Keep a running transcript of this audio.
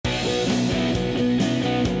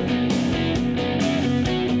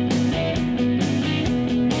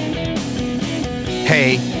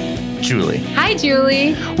Hi,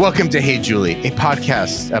 Julie. Welcome to Hey Julie, a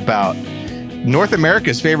podcast about North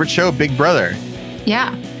America's favorite show, Big Brother.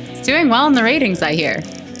 Yeah, it's doing well in the ratings, I hear.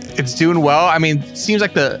 It's doing well. I mean, seems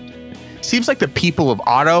like the people of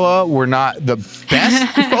Ottawa were not the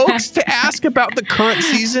best folks to ask about the current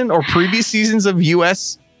season or previous seasons of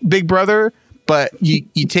U.S. Big Brother, but you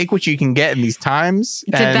take what you can get in these times.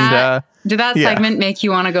 Did that segment make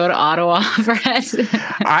you want to go to Ottawa, Brett?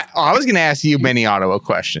 I was going to ask you many Ottawa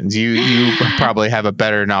questions. You probably have a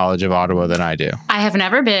better knowledge of Ottawa than I do. I have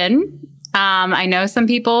never been. I know some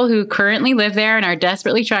people who currently live there and are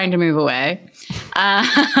desperately trying to move away.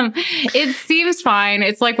 It seems fine.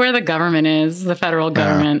 It's like where the government is, the federal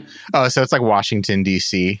government. So it's like Washington,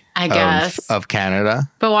 D.C. I guess. Of Canada.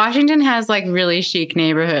 But Washington has like really chic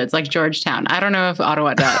neighborhoods like Georgetown. I don't know if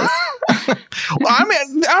Ottawa does. Well, I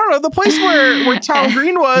mean, I don't know. The place where Tom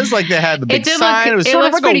Green was, like they had the big sign. It was sort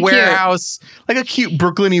of like a warehouse, like a cute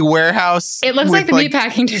Brooklyn-y warehouse. It looks like the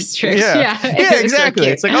meatpacking district. Yeah, exactly.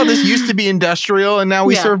 It's like, this used to be industrial and now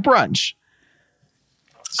we serve brunch.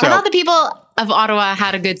 So, I thought the people of Ottawa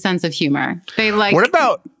had a good sense of humor. They like. What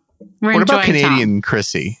about Canadian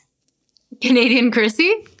Chrissy? Canadian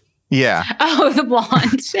Chrissy? Yeah. Oh, the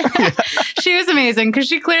blonde. She was amazing because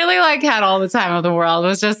she clearly like had all the time of the world. It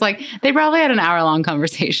was just like they probably had an hour-long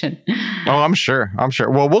conversation. Oh, I'm sure.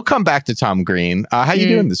 Well, we'll come back to Tom Green. How you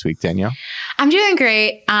doing this week, Danielle? I'm doing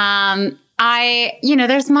great.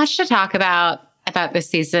 There's much to talk about this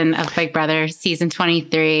season of Big Brother, season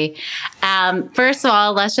 23. First of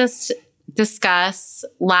all, let's just discuss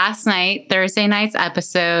last night, Thursday night's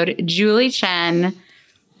episode. Julie Chen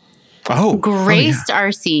graced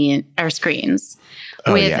our screens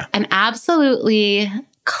with an absolutely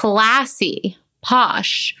classy,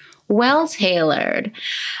 posh, well-tailored,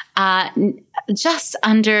 just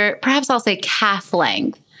under, perhaps I'll say calf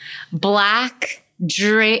length, black,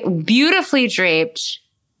 beautifully draped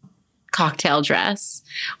cocktail dress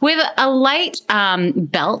with a light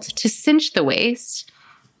belt to cinch the waist.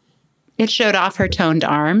 It showed off her toned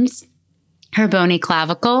arms, her bony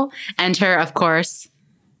clavicle, and her, of course,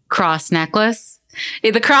 cross necklace.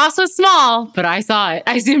 The cross was small, but I saw it.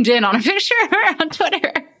 I zoomed in on a picture of her on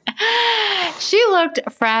Twitter. She looked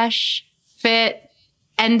fresh, fit,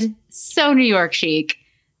 and so New York chic.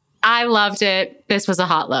 I loved it. This was a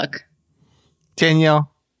hot look.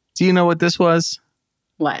 Danielle, do you know what this was?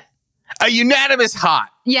 What? A unanimous hot.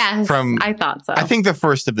 Yes, I thought so. I think the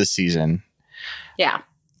first of the season. Yeah.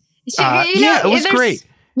 It was great.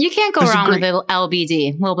 You can't go wrong with a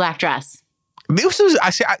LBD, little black dress.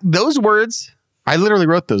 Those words, I literally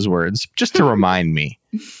wrote those words just to remind me.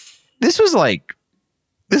 This was like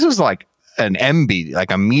an MB,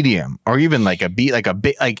 like a medium, or even like a B, like a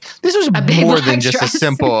big, like this was more than just dress.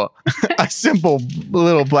 a simple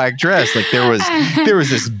little black dress. Like there was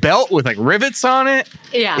this belt with like rivets on it.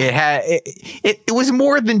 Yeah. It was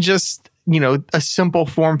more than just, a simple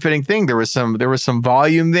form-fitting thing. There was some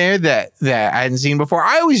volume there that I hadn't seen before.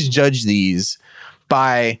 I always judge these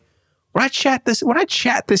by when I chat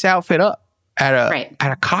this outfit up at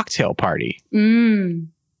a cocktail party. And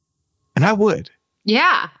I would.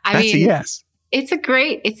 Yeah. That's a yes. It's a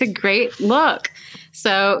great look.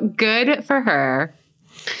 So good for her.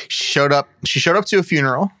 She showed up to a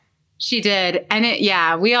funeral. She did.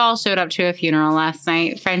 And we all showed up to a funeral last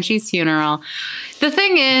night, Frenchie's funeral. The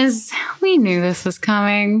thing is, we knew this was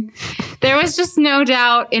coming. There was just no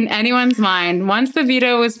doubt in anyone's mind. Once the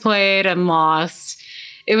veto was played and lost,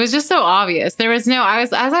 it was just so obvious.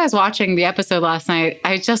 As I was watching the episode last night,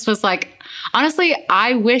 I just was like, honestly,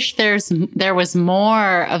 I wish there was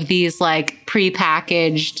more of these like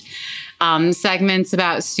prepackaged segments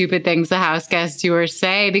about stupid things the house guests do or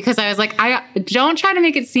say, because I was like, I don't try to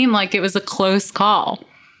make it seem like it was a close call.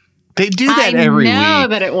 They do that every week. I know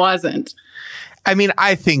that it wasn't. I mean,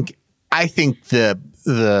 I think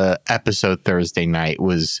the episode Thursday night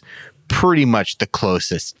was pretty much the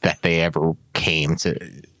closest that they ever came to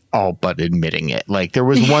all but admitting it. Like there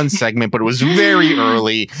was one segment, but it was very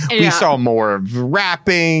early. Yeah. We saw more of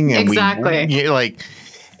rapping, and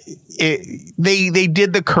they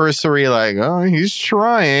did the cursory like, oh, he's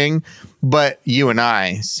trying. But you and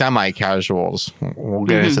I, semi-casuals, we'll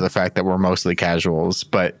get into the fact that we're mostly casuals,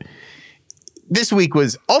 but this week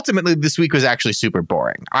was actually super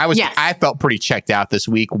boring. I felt pretty checked out this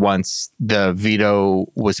week once the veto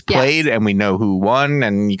was played and we know who won,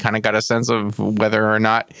 and you kind of got a sense of whether or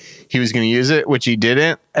not he was going to use it, which he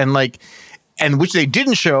didn't, and which they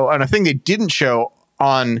didn't show. And a thing they didn't show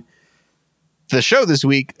on the show this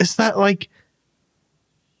week is that like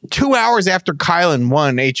 2 hours after Kylan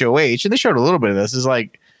won HOH, and they showed a little bit of this, is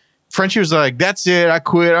like Frenchie was like, "That's it. I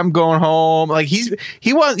quit. I'm going home." Like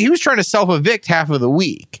he was trying to self-evict half of the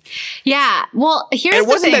week. Yeah. Well, it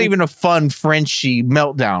wasn't that even a fun Frenchie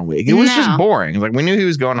meltdown week. It was just boring. Like we knew he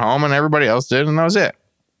was going home, and everybody else did, and that was it.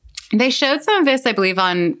 They showed some of this, I believe,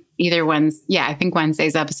 on either Wednesday. Yeah, I think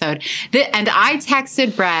Wednesday's episode. And I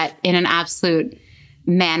texted Brett in an absolute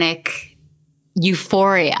manic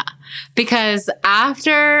euphoria because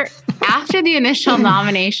after the initial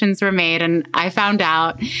nominations were made and I found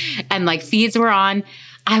out and like feeds were on,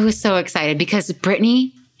 I was so excited because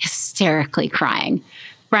Brittany hysterically crying.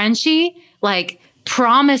 Frenchie, like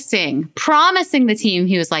promising the team,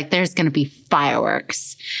 he was like, there's going to be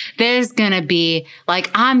fireworks. There's going to be like,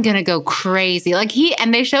 I'm going to go crazy. Like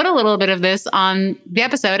and they showed a little bit of this on the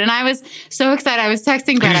episode and I was so excited. I was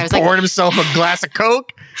texting Brett. I was poured himself a glass of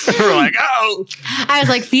Coke. We're like, oh. I was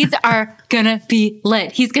like, feeds are going to be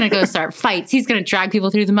lit. He's going to go start fights. He's going to drag people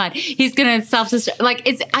through the mud. He's going to self-destruct. Like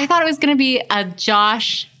I thought it was going to be a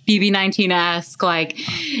Josh BB19-esque, like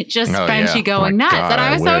just Frenchie going nuts. God, and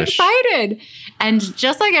I was so excited. And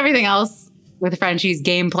just like everything else with Frenchie's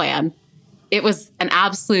game plan, it was an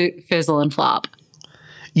absolute fizzle and flop.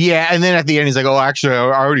 Yeah, and then at the end, he's like, "Oh, actually, I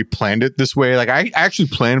already planned it this way. Like, I actually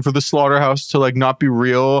planned for the slaughterhouse to like not be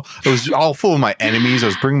real. It was all full of my enemies. I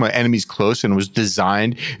was bringing my enemies close, and it was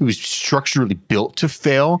designed. It was structurally built to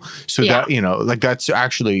fail. So that that's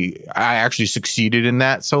actually I actually succeeded in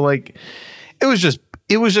that. So like, it was just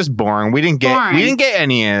boring. We didn't get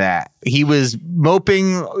any of that. He was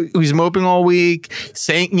moping all week,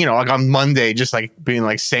 saying, like on Monday, just like being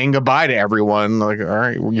like saying goodbye to everyone. Like, all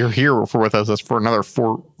right, you're here with us for another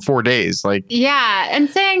four days. Like, yeah. And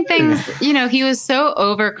saying things, he was so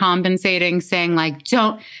overcompensating, saying like,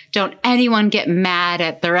 don't anyone get mad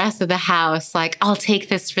at the rest of the house. Like, I'll take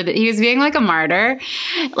this he was being like a martyr.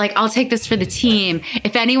 Like, I'll take this for the team.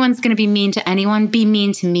 If anyone's going to be mean to anyone, be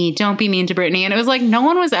mean to me. Don't be mean to Brittany. And it was like, no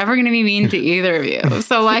one was ever going to be mean to either of you.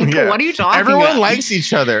 So like, what are you talking about? Everyone likes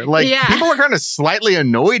each other. Like people are kind of slightly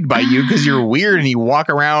annoyed by you because you're weird and you walk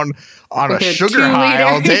around on a sugar high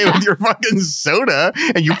all day with your fucking soda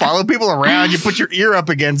and you follow people around. You put your ear up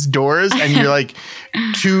against doors and you're like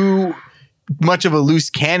too much of a loose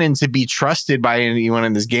cannon to be trusted by anyone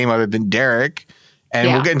in this game other than Derek. And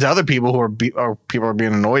we'll get into other people who people are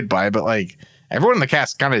being annoyed by, but like everyone in the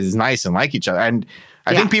cast kind of is nice and like each other. And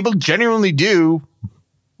I think people genuinely do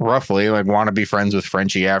roughly like want to be friends with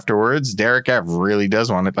Frenchie afterwards. Derek F really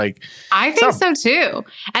does want it. Like, I think so too.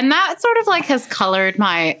 And that sort of like has colored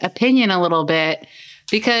my opinion a little bit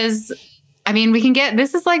because I mean,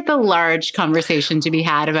 this is like the large conversation to be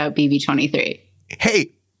had about BB23.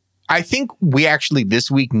 Hey, I think we actually this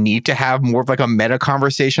week need to have more of like a meta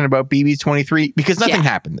conversation about BB23 because nothing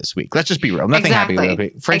happened this week. Let's just be real. Nothing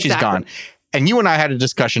happened. Frenchie's gone. And you and I had a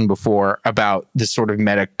discussion before about this sort of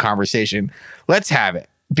meta conversation. Let's have it.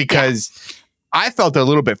 Because I felt a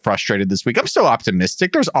little bit frustrated this week. I'm still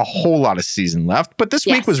optimistic. There's a whole lot of season left, but this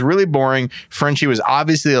week was really boring. Frenchie was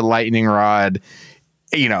obviously a lightning rod.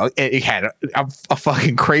 It had a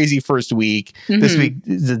fucking crazy first week. This week.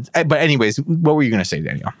 But anyways, what were you going to say,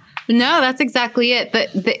 Danielle? No, that's exactly it.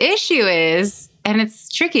 The issue is, and it's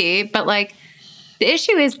tricky, but like the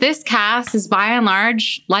issue is this cast is by and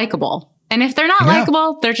large likable. And if they're not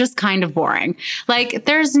likable, they're just kind of boring. Like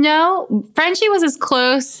Frenchie was as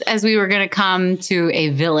close as we were going to come to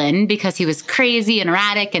a villain because he was crazy and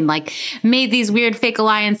erratic and like made these weird fake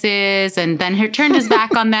alliances and then turned his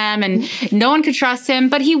back on them and no one could trust him.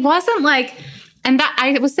 But he wasn't like, and that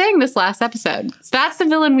I was saying this last episode. So that's the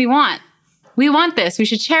villain we want. We want this. We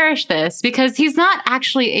should cherish this because he's not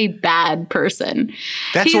actually a bad person.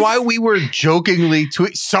 That's why we were jokingly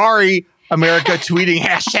sorry, America, tweeting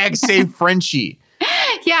 #SaveFrenchie.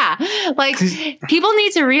 Yeah. Like people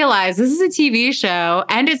need to realize this is a TV show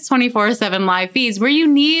and it's 24/7 live feeds where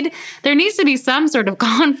there needs to be some sort of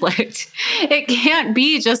conflict. It can't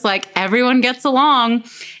be just like everyone gets along.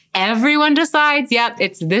 Everyone decides, yep,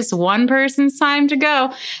 it's this one person's time to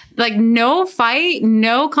go. Like no fight,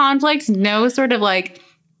 no conflict, no sort of like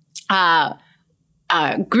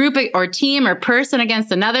group or team or person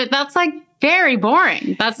against another. That's like very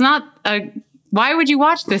boring. That's not why would you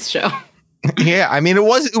watch this show? Yeah, I mean, it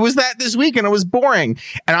was that this week and it was boring.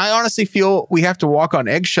 And I honestly feel we have to walk on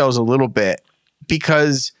eggshells a little bit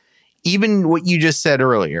because even what you just said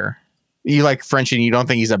earlier, you like Frenchie and you don't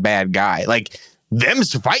think he's a bad guy. Like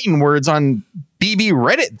them's fighting words on BB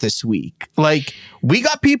Reddit this week. Like we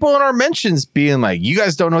got people in our mentions being like, you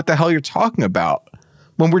guys don't know what the hell you're talking about.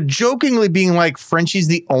 When we're jokingly being like, Frenchie's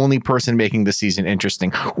the only person making the season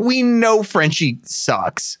interesting. We know Frenchie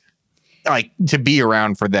sucks. like to be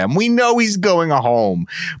around for them. We know he's going home,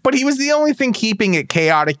 but he was the only thing keeping it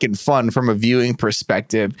chaotic and fun from a viewing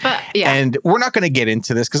perspective. But, yeah. And we're not going to get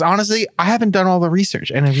into this because honestly, I haven't done all the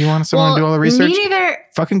research. And if you want someone to do all the research, me neither.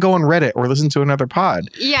 Fucking go on Reddit or listen to another pod.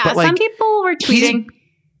 Yeah, but, like, some people were tweeting.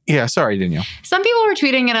 Yeah, sorry, Danielle. Some people were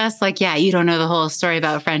tweeting at us like, yeah, you don't know the whole story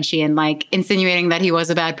about Frenchie, and like insinuating that he was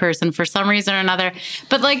a bad person for some reason or another.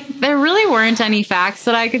 But like, there really weren't any facts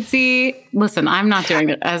that I could see. Listen, I'm not doing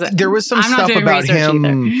it as there was some stuff about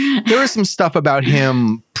him. There was some stuff about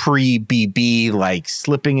him pre-BB, like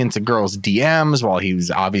slipping into girls' DMs while he was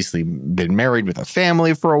obviously been married with a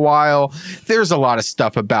family for a while. There's a lot of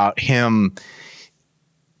stuff about him.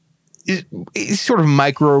 Sort of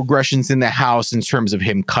microaggressions in the house in terms of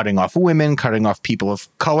him cutting off women, cutting off people of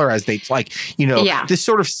color as they like, this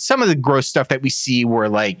sort of some of the gross stuff that we see where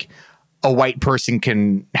like a white person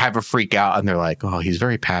can have a freak out and they're like, oh, he's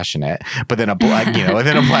very passionate. But then a black, and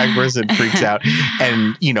then a black person freaks out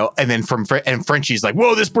and, and then and Frenchie's like,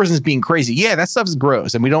 whoa, this person's being crazy. Yeah, that stuff's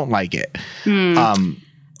gross and we don't like it.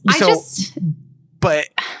 But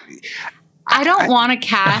I don't want to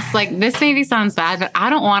cast, like, this maybe sounds bad, but I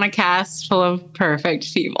don't want to cast full of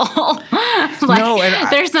perfect people.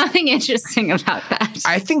 There's nothing interesting about that.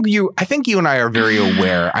 I think you and I are very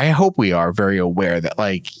aware. I hope we are very aware that,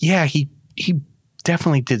 like, yeah, he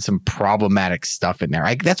definitely did some problematic stuff in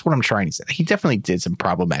there. That's what I'm trying to say. He definitely did some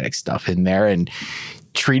problematic stuff in there and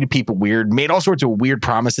treated people weird, made all sorts of weird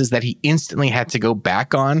promises that he instantly had to go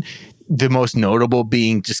back on. The most notable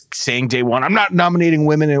being just saying day one, I'm not nominating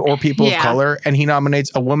women or people of color. And he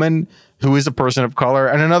nominates a woman who is a person of color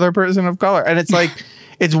and another person of color. And it's like,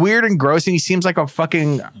 it's weird and gross. And he seems like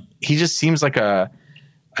he just seems like a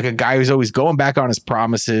guy who's always going back on his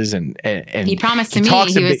promises. And he promised to me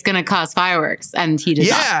he was going to cause fireworks and he did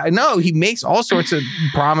not. Yeah, no, he makes all sorts of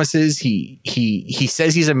promises. He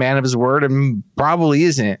says he's a man of his word and probably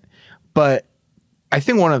isn't. But I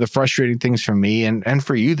think one of the frustrating things for me and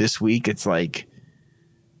for you this week, it's like,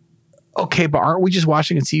 okay, but aren't we just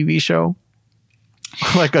watching a TV show?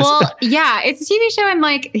 Yeah, it's a TV show. And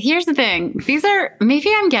like, here's the thing. Maybe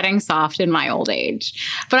I'm getting soft in my old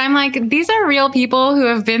age, but I'm like, these are real people who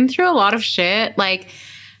have been through a lot of shit. Like,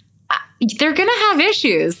 they're going to have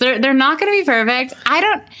issues. They're not going to be perfect.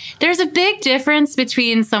 There's a big difference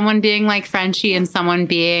between someone being like Frenchie and someone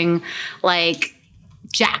being like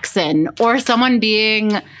Jackson or someone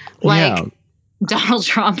being like Donald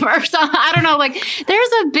Trump or something. I don't know. Like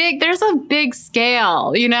there's a big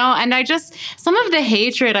scale, and some of the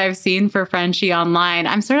hatred I've seen for Frenchie online,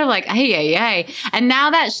 I'm sort of like, hey. And now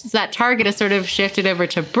that target is sort of shifted over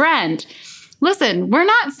to Brent. Listen, we're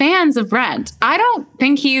not fans of Brent. I don't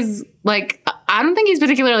think he's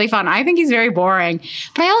particularly fun. I think he's very boring.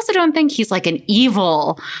 But I also don't think he's like an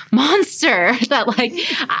evil monster that like,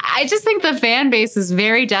 I just think the fan base is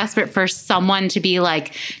very desperate for someone to be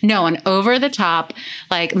like, no, an over the top,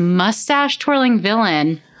 like mustache twirling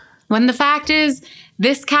villain. When the fact is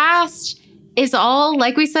this cast is all,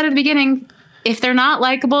 like we said at the beginning, if they're not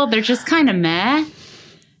likable, they're just kind of meh.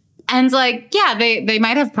 And like, yeah, they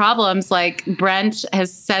might have problems. Like Brent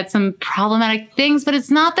has said some problematic things, but it's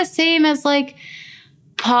not the same as like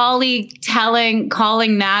Pauly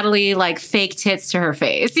calling Natalie like fake tits to her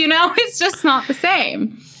face. It's just not the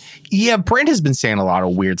same. Yeah, Brent has been saying a lot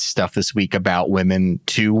of weird stuff this week about women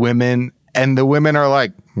to women. And the women are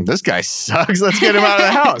like, this guy sucks. Let's get him out of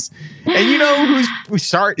the house. And who's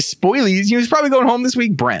sorry, spoilies, he was probably going home this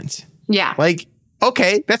week, Brent. Yeah. Like,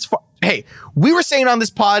 okay, that's fine. Hey, we were saying on this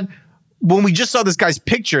pod when we just saw this guy's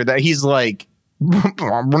picture that he's like,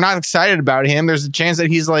 we're not excited about him. There's a chance that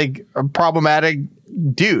he's like a problematic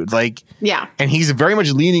dude. Like, yeah. And he's very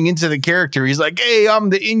much leaning into the character. He's like, hey, I'm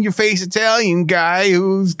the in-your-face Italian guy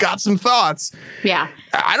who's got some thoughts. Yeah.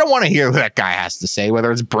 I don't want to hear what that guy has to say,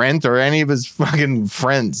 whether it's Brent or any of his fucking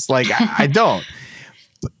friends. Like, I don't.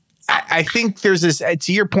 I think there's this,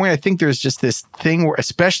 to your point, I think there's just this thing where,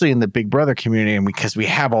 especially in the Big Brother community, and because we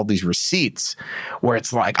have all these receipts where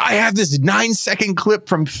it's like, I have this 9-second clip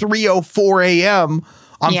from 3:04 a.m.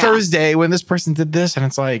 on Thursday when this person did this. And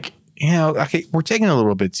it's like, okay, we're taking it a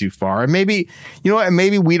little bit too far. And maybe,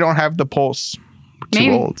 maybe we don't have the pulse. We're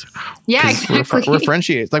too old. Yeah, exactly. We're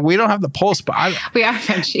Frenchies. Like, we don't have the pulse, but we are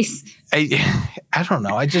Frenchies. I don't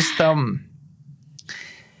know. I just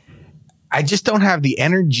don't have the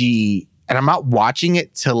energy, and I'm not watching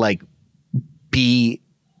it to like be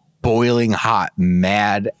boiling hot,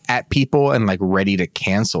 mad at people and like ready to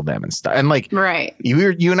cancel them and stuff. And like, right.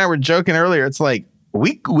 You and I were joking earlier. It's like,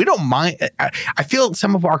 we don't mind. I feel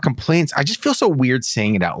some of our complaints, I just feel so weird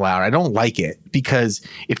saying it out loud. I don't like it because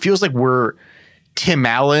it feels like we're Tim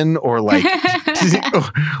Allen or like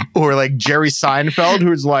or like Jerry Seinfeld,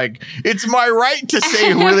 who's like, it's my right to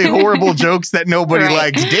say really horrible jokes that nobody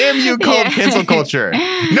likes. Damn you, cancel culture.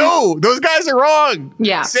 No, those guys are wrong.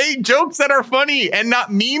 Yeah. Say jokes that are funny and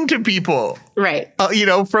not mean to people. Right.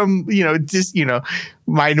 From, just,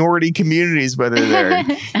 minority communities, whether they're,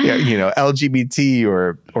 LGBT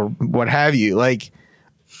or what have you. Like,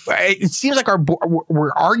 it seems like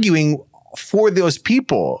we're arguing for those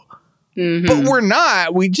people. Mm-hmm. But we're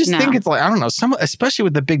not. We just think it's like, I don't know, especially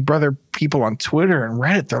with the Big Brother people on Twitter and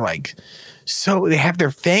Reddit, they're like, so they have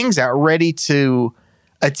their fangs out ready to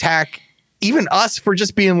attack even us for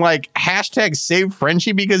just being like #save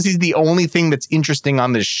Frenchie because he's the only thing that's interesting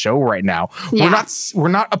on this show right now. Yeah. We're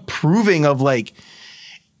not approving of like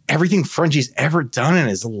everything Frenchie's ever done in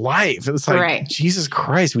his life. It's like, Jesus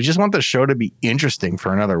Christ, we just want the show to be interesting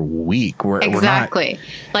for another week. Exactly.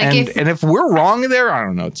 And if we're wrong there, I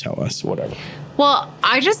don't know, tell us, whatever. Well,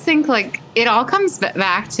 I just think like it all comes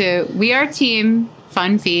back to we are team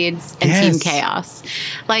fun feeds and team chaos.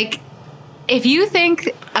 Like if you think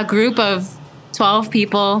a group of 12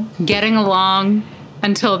 people getting along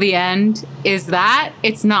until the end is that,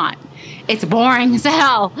 it's not. It's boring as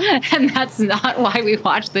hell. And that's not why we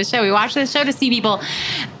watch this show. We watch this show to see people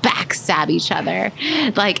backstab each other,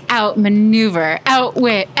 like outmaneuver,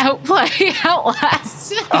 outwit, outplay,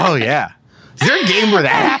 outlast. Oh, yeah. Is there a game where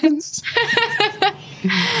that happens?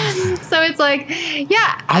 So it's like,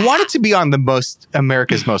 yeah. I want it to be on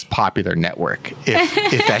America's most popular network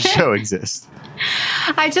if that show exists.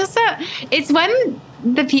 I just, it's when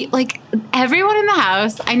everyone in the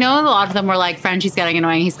house, I know a lot of them were like, Frenchie's getting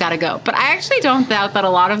annoying, he's got to go. But I actually don't doubt that a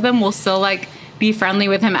lot of them will still like be friendly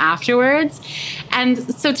with him afterwards.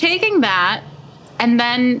 And so taking that and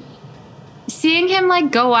then seeing him like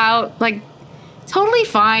go out, like totally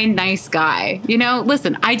fine, nice guy,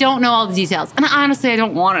 listen, I don't know all the details. And honestly, I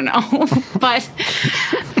don't want to know, but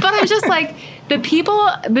I'm just like the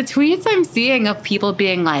tweets I'm seeing of people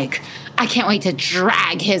being like, I can't wait to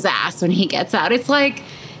drag his ass when he gets out. It's like,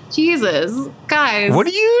 Jesus, guys. What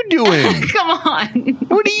are you doing? Come on.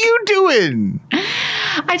 What are you doing?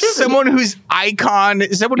 Someone whose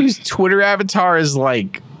Twitter avatar is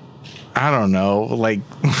like, I don't know, like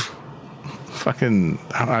fucking,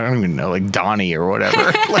 I don't even know, like Donnie or whatever.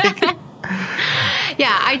 Like,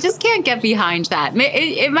 yeah, I just can't get behind that.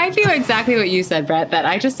 It might be exactly what you said, Brett, that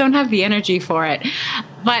I just don't have the energy for it.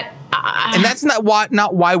 But and that's not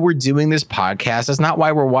why we're doing this podcast. That's not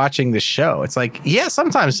why we're watching this show. It's like, yeah,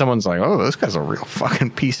 sometimes someone's like, oh, this guy's a real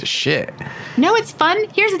fucking piece of shit. No, it's fun.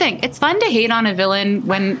 Here's the thing. It's fun to hate on a villain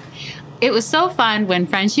when it was so fun when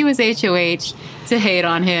Frenchie was HOH to hate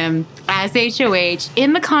on him as HOH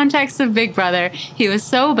in the context of Big Brother. He was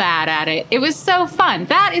so bad at it. It was so fun.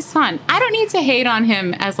 That is fun. I don't need to hate on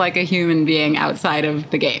him as like a human being outside of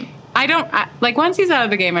the game. Once he's out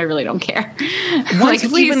of the game, I really don't care.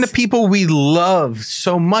 Even the people we love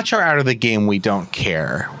so much are out of the game, we don't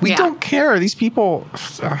care. We don't care. These people,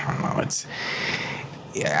 I don't know.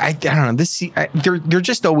 I don't know. There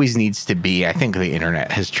just always needs to be. I think the internet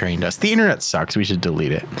has trained us. The internet sucks. We should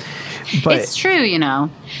delete it. But it's true, And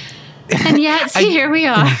yet, here we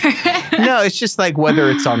are. No, it's just like whether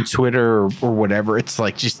it's on Twitter or whatever. It's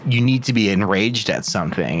like just you need to be enraged at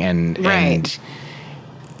something, and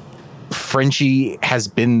Frenchie has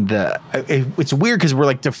been it's weird because we're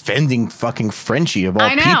like defending fucking Frenchie of all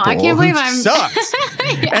people. I know. I can't believe sucks.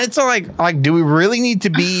 Yeah. And it's like, do we really need to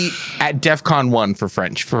be at DEFCON 1 for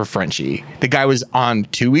Frenchie? The guy was on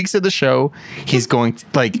 2 weeks of the show. He's going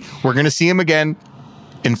to, we're going to see him again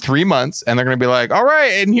in 3 months, and they're going to be like, all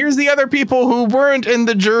right, and here's the other people who weren't in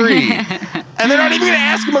the jury. And they're not even going to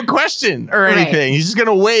ask him a question or anything. Right. He's just going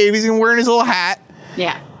to wave. He's going to wear his little hat.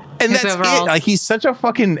 Yeah. And that's overalls. It. Like,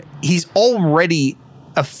 he's already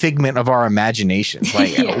a figment of our imaginations.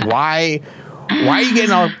 Like, why are you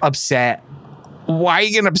getting all upset? Why are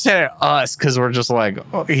you getting upset at us? Because we're just like,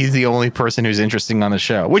 oh, he's the only person who's interesting on the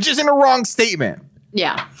show, which isn't a wrong statement.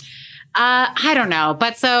 Yeah. I don't know.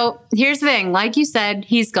 But so here's the thing. Like you said,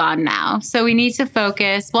 he's gone now. So we need to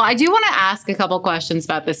focus. Well, I do want to ask a couple questions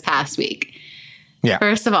about this past week. Yeah.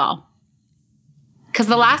 First of all, because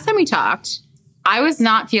the last time we talked, I was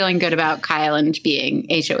not feeling good about Kyland being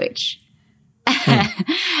HOH.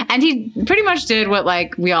 And he pretty much did what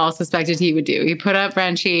we all suspected he would do. He put up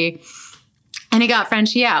Frenchie and he got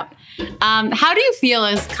Frenchie out. How do you feel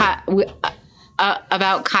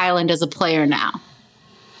about Kyland as a player now?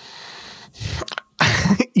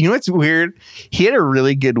 You know what's weird? He had a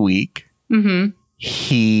really good week. Mm-hmm.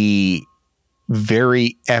 He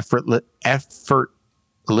very effortlessly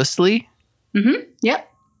mm-hmm. Yep.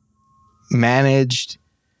 managed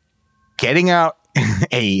getting out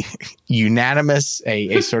a unanimous,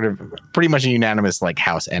 a sort of pretty much a unanimous like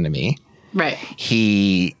house enemy. Right.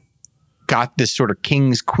 He got this sort of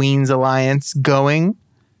kings queens alliance going,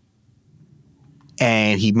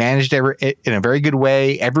 and he managed it in a very good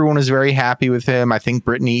way. Everyone was very happy with him. I think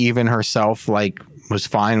Brittany even herself like was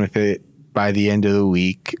fine with it by the end of the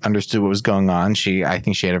week, understood what was going on. I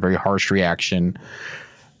think she had a very harsh reaction,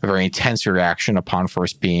 a very intense reaction upon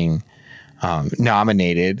first being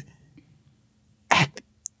nominated.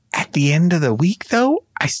 At the end of the week, though,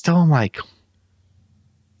 I still am like, is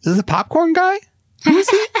this the popcorn guy? Who is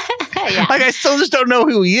he? Yeah. Like, I still just don't know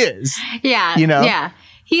who he is. Yeah. You know? Yeah.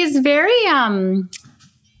 He's very,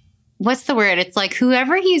 what's the word? It's like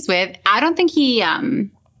whoever he's with, I don't think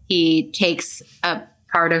he takes a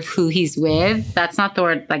part of who he's with. That's not the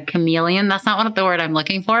word, like chameleon. That's not what the word I'm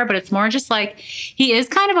looking for, but it's more just like he is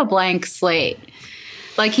kind of a blank slate.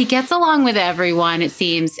 Like he gets along with everyone, it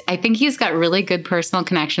seems. I think he's got really good personal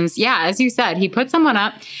connections. Yeah, as you said, he put someone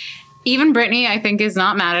up. Even Brittany, I think, is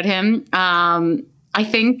not mad at him. I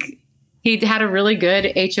think he had a really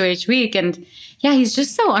good HOH week. And yeah, he's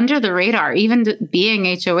just so under the radar, even being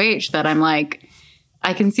HOH, that I'm like,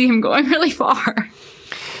 I can see him going really far.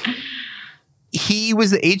 He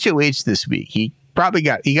was the HOH this week. He got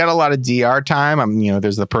a lot of DR time.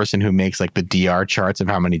 There's the person who makes like the DR charts of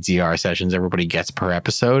how many DR sessions everybody gets per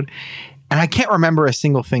episode. And I can't remember a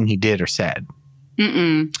single thing he did or said.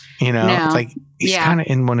 No. It's like he's kind of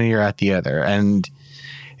in one ear out the other. And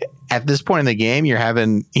at this point in the game, you're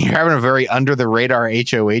having a very under the radar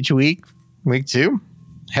HOH week 2.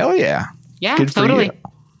 Hell yeah. Yeah, good totally. For you.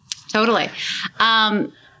 Totally.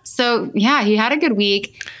 So yeah, he had a good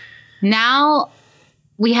week. Now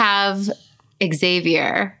we have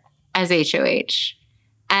Xavier as HOH.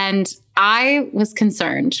 And I was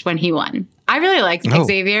concerned when he won. I really liked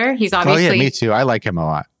Xavier. He's obviously... Oh, yeah, me too. I like him a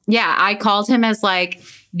lot. Yeah, I called him as like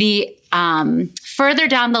the further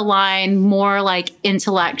down the line, more like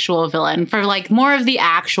intellectual villain for like more of the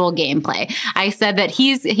actual gameplay. I said that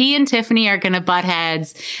he and Tiffany are going to butt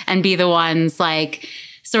heads and be the ones like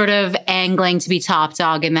sort of angling to be top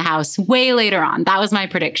dog in the house way later on. That was my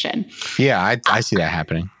prediction. Yeah, I see that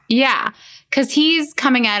happening. Yeah, because he's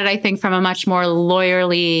coming at it, I think, from a much more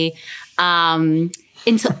lawyerly,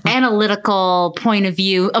 analytical point of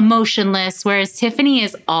view, emotionless, whereas Tiffany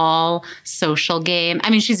is all social game. I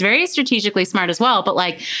mean, she's very strategically smart as well, but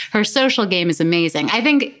like her social game is amazing. I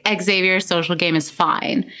think Xavier's social game is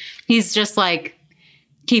fine. He's just like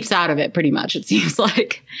keeps out of it pretty much, it seems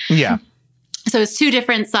like. Yeah. So it's two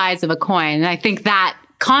different sides of a coin. And I think that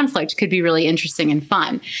conflict could be really interesting and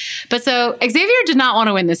fun. But so Xavier did not want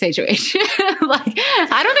to win this HOH. Like,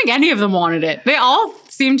 I don't think any of them wanted it. They all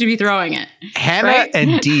seem to be throwing it. Hannah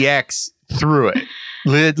and DX threw it.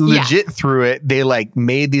 Legit threw it. They like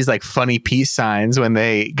made these like funny peace signs when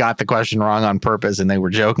they got the question wrong on purpose, and they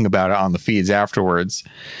were joking about it on the feeds afterwards.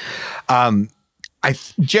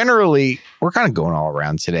 Generally, we're kind of going all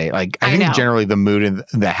around today. Like, I think generally the mood in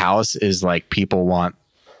the house is like people want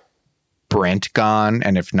Brent gone,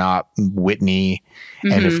 and if not Whitney,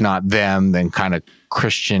 and if not them, then kind of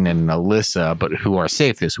Christian and Alyssa, but who are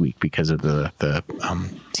safe this week because of the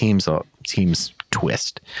team's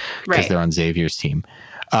twist, because they're on Xavier's team.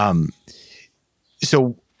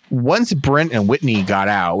 So once Brent and Whitney got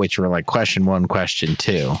out, which were like question 1, question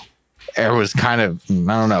 2, it was kind of, I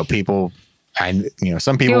don't know, people.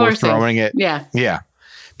 Some people were throwing it. Yeah. Yeah.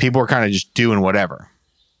 People were kind of just doing whatever.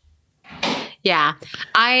 Yeah.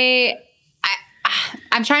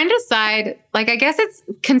 I'm trying to decide, like, I guess it's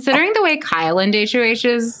considering the way Kyland's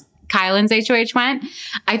HOH went.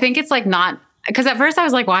 I think it's like not, because at first I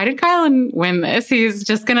was like, why did Kyland win this? He's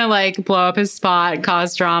just going to like blow up his spot,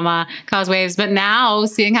 cause drama, cause waves. But now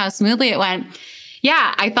seeing how smoothly it went,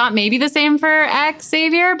 yeah, I thought maybe the same for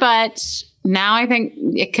Xavier, but now I think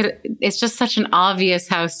it's just such an obvious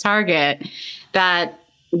house target that,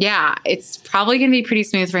 yeah, it's probably going to be pretty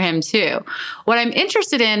smooth for him too. What I'm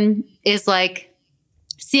interested in is like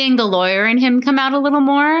seeing the lawyer in him come out a little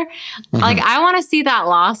more. Like, I want to see that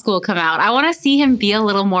law school come out. I want to see him be a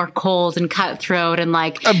little more cold and cutthroat and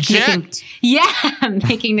like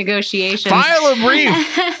making negotiations. File a brief.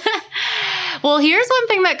 Well, here's one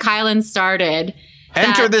thing that Kyland started.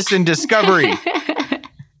 Enter this in Discovery.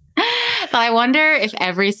 But I wonder if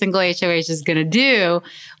every single HOH is going to do,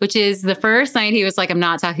 which is the first night he was like, I'm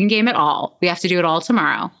not talking game at all. We have to do it all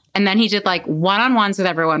tomorrow. And then he did like one-on-ones with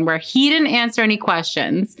everyone where he didn't answer any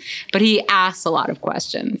questions, but he asked a lot of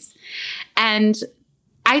questions. And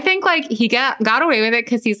I think like he got away with it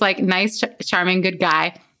because he's like nice, charming, good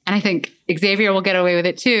guy. And I think Xavier will get away with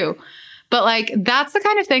it too. But like, that's the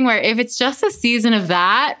kind of thing where if it's just a season of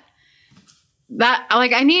that, That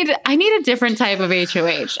like I need a different type of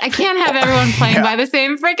HOH. I can't have everyone playing by the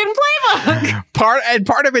same freaking playbook.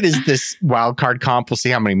 Part of it is this wild card comp. We'll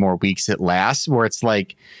see how many more weeks it lasts, where it's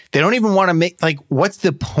like they don't even want to make like, what's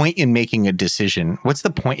the point in making a decision? What's the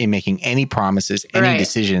point in making any promises, any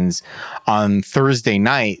decisions on Thursday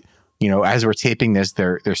night? You know, as we're taping this,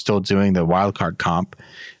 they're still doing the wild card comp.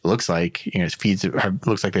 It looks like, you know, feeds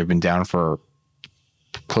looks like they've been down for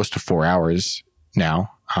close to 4 hours now.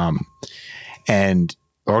 It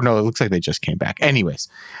looks like they just came back. Anyways,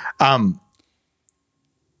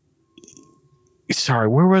 sorry,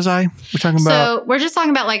 where was I? We're talking about. So we're just talking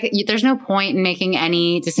about like, there's no point in making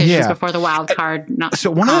any decisions before the wild card. So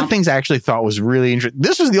one of the things I actually thought was really interesting.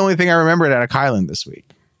 This was the only thing I remembered out of Kyland this week.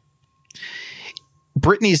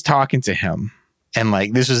 Brittany's talking to him, and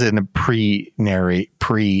like this was in the pre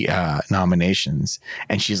nominations,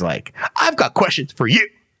 and she's like, "I've got questions for you.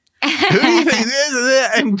 Who do you think this is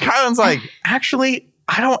it?" And Kyland's like, "Actually,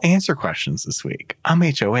 I don't answer questions this week. I'm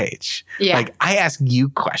HOH. Yeah. Like I ask you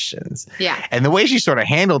questions." Yeah. And the way she sort of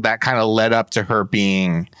handled that kind of led up to her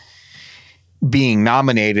being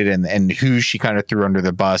nominated, and who she kind of threw under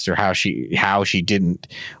the bus or how she didn't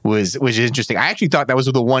was interesting. I actually thought that was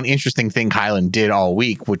the one interesting thing Kyland did all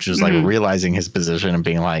week, which was like realizing his position and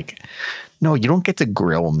being like, no, you don't get to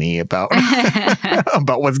grill me about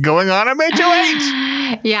about what's going on in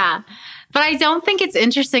HOH. Yeah. But I don't think it's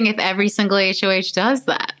interesting if every single HOH does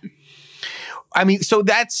that. I mean, so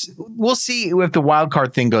we'll see if the wild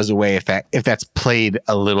card thing goes away, if that's played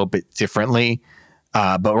a little bit differently.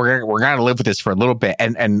 But we're gonna live with this for a little bit.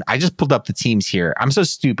 And I just pulled up the teams here. I'm so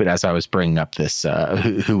stupid as I was bringing up this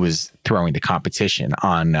who was throwing the competition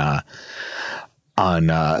on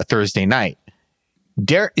Thursday night.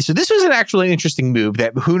 So this was an actually interesting move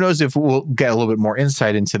that who knows if we'll get a little bit more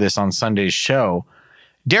insight into this on Sunday's show.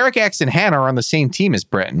 Derek X and Hannah are on the same team as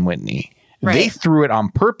Brett and Whitney. Right. They threw it on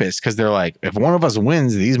purpose because they're like, if one of us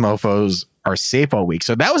wins, these mofos are safe all week.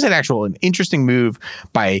 So that was an interesting move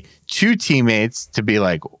by two teammates to be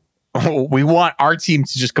like, oh, we want our team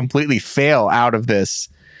to just completely fail out of this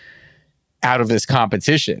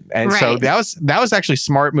competition. And so that was actually a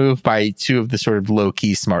smart move by two of the sort of low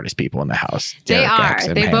key smartest people in the house. They are.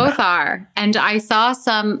 They both are. And I saw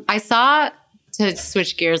to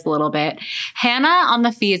switch gears a little bit, Hannah on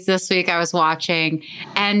the feeds this week I was watching,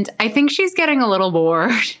 and I think she's getting a little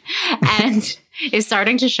bored and is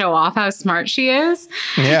starting to show off how smart she is.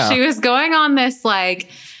 Yeah. She was going on this, like,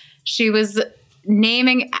 she was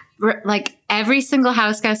naming like every single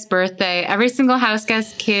house guest's birthday, every single house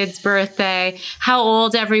guest kid's birthday, how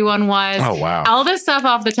old everyone was. Oh, wow. All this stuff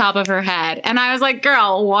off the top of her head. And I was like,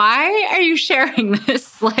 girl, why are you sharing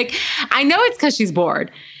this? Like, I know it's because she's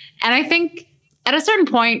bored. And I think at a certain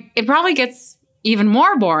point, it probably gets even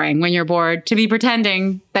more boring when you're bored to be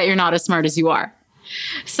pretending that you're not as smart as you are.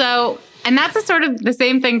 So, and that's a sort of the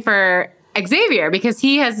same thing for Xavier, because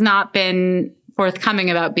he has not been forthcoming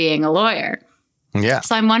about being a lawyer. Yeah.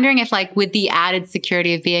 So I'm wondering if, like, with the added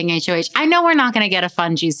security of being HOH, I know we're not going to get a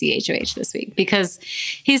fun, juicy HOH this week because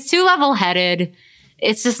he's too level-headed.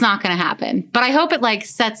 It's just not going to happen. But I hope it, like,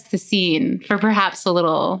 sets the scene for perhaps a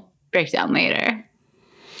little breakdown later.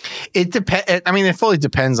 It depends. I mean, it fully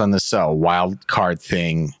depends on this wild card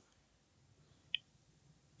thing.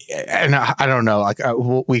 And I don't know. Like,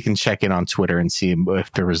 we can check in on Twitter and see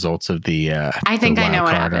if the results of the. I think I know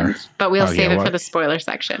what happened, but we'll save it for the spoiler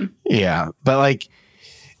section. Yeah, but like,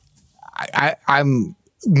 I'm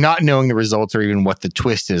not knowing the results or even what the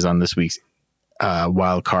twist is on this week's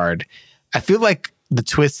wild card. I feel like the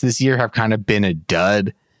twists this year have kind of been a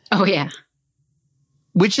dud. Oh yeah.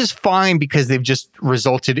 Which is fine because they've just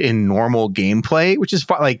resulted in normal gameplay, which is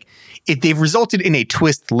fine. Like, they've resulted in a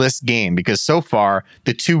twistless game because so far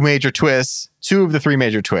the two of the three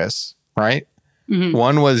major twists, right? Mm-hmm.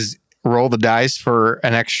 One was roll the dice for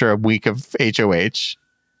an extra week of HOH.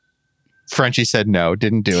 Frenchie said no,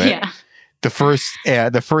 didn't do it. Yeah. The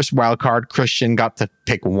first wild card, Christian got to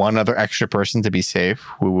pick one other extra person to be safe.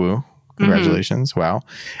 Woo woo. Congratulations. Mm-hmm. Wow.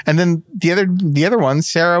 And then the other one,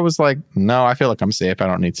 Sarah was like, no, I feel like I'm safe. I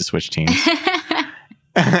don't need to switch teams.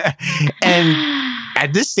 And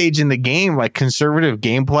at this stage in the game, like, conservative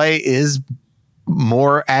gameplay is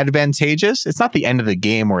more advantageous. It's not the end of the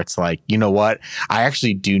game where it's like, you know what? I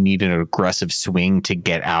actually do need an aggressive swing to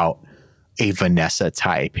get out a Vanessa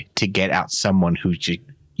type, to get out someone who, to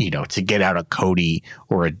get out a Cody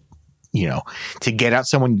or to get out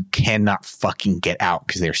someone you cannot fucking get out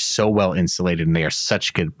because they're so well insulated and they are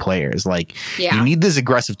such good players. Like, you need this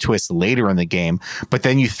aggressive twist later in the game, but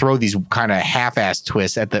then you throw these kind of half-assed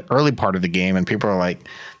twists at the early part of the game, and people are like,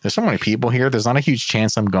 there's so many people here. There's not a huge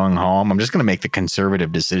chance I'm going home. I'm just going to make the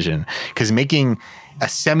conservative decision, because making a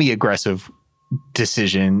semi-aggressive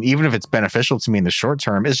decision, even if it's beneficial to me in the short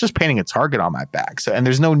term, is just painting a target on my back. So, and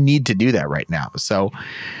there's no need to do that right now. So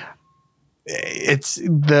it's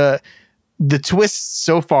the twists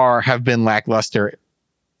so far have been lackluster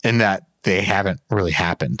in that they haven't really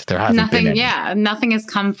happened. There hasn't been any. Yeah, nothing has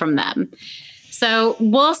come from them. So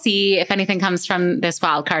we'll see if anything comes from this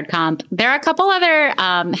wildcard comp. There are a couple other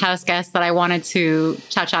house guests that I wanted to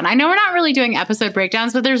touch on. I know we're not really doing episode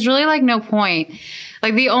breakdowns, but there's really like no point.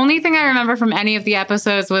 Like, the only thing I remember from any of the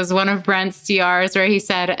episodes was one of Brent's DRs where he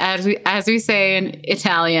said, as we say in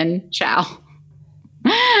Italian, ciao.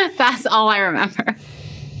 That's all I remember.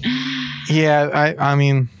 Yeah, I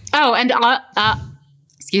mean. Oh, and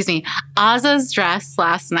excuse me, Azah's dress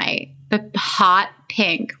last night, the hot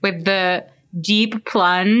pink with the deep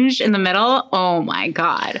plunge in the middle. Oh my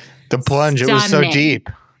God. The plunge, stunning. It was so deep.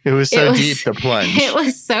 It was so deep, the plunge. It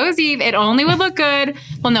was so deep. It only would look good.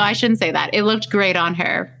 Well, no, I shouldn't say that. It looked great on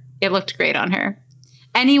her.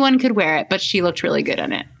 Anyone could wear it, but she looked really good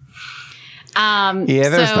in it.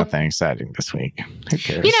 There's nothing exciting this week. Who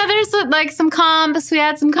cares? There's like some comps. We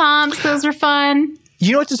had some comps. Those were fun.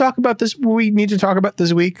 You know what to talk about this? We need to talk about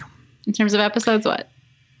this week? In terms of episodes, what?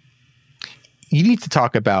 You need to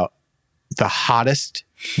talk about the hottest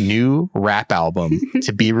new rap album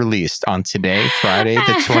to be released on today, Friday, the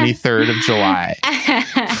 23rd of July,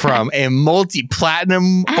 from a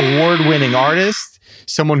multi-platinum award-winning artist,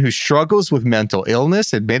 someone who struggles with mental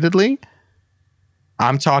illness, admittedly.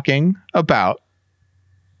 I'm talking about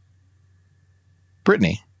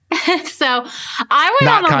Britney. So I went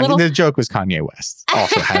Not on a Kanye. little... The joke was Kanye West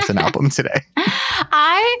also has an album today.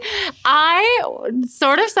 I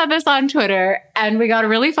sort of said this on Twitter, and we got a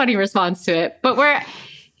really funny response to it. But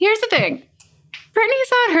here's the thing.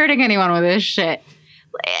 Britney's not hurting anyone with this shit.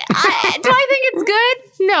 Do I think it's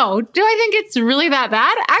good? No. Do I think it's really that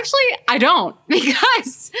bad? Actually, I don't,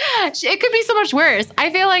 because it could be so much worse.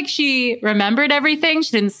 I feel like she remembered everything.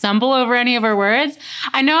 She didn't stumble over any of her words.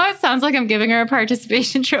 I know it sounds like I'm giving her a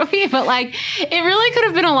participation trophy, but like, it really could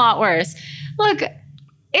have been a lot worse. Look,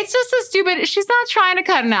 it's just a stupid, she's not trying to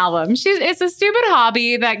cut an album. It's a stupid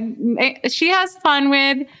hobby that she has fun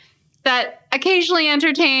with, that occasionally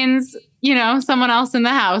entertains, someone else in the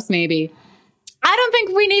house, maybe. I don't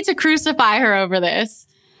think we need to crucify her over this.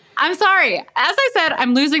 I'm sorry. As I said,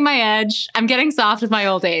 I'm losing my edge. I'm getting soft with my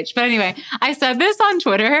old age. But anyway, I said this on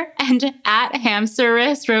Twitter, and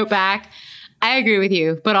 @hamsterwrist wrote back, I agree with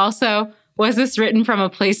you, but also, was this written from a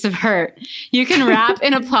place of hurt? You can rap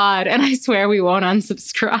and applaud, and I swear we won't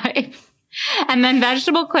unsubscribe. And then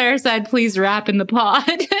Vegetable Claire said, please rap in the pod.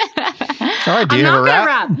 All right, do you have a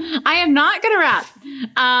rap? I am not going to rap.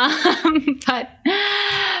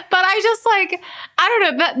 But I just like, I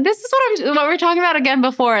don't know. This is what we were talking about again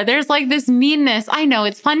before. There's like this meanness. I know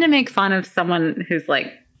it's fun to make fun of someone who's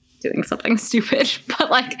like doing something stupid, but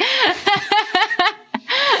like,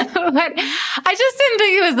 but I just didn't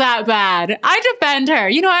think it was that bad. I defend her.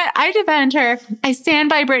 You know what? I defend her. I stand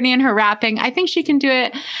by Britney and her rapping. I think she can do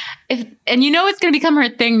it. And it's going to become her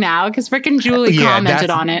thing now because frickin' Julie commented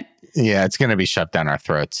on it. Yeah, it's going to be shoved down our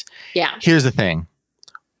throats. Yeah. Here's the thing.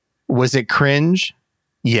 Was it cringe?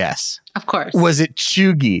 Yes. Of course. Was it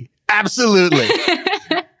chuggy? Absolutely.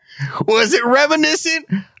 Was it reminiscent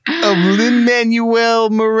of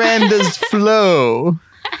Lin-Manuel Miranda's flow?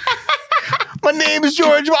 My name is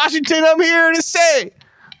George Washington. I'm here to say.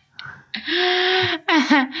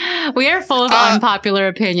 We are full of unpopular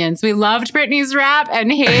opinions. We loved Britney's rap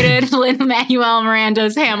and hated Lin-Manuel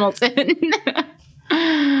Miranda's Hamilton.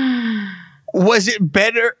 Was it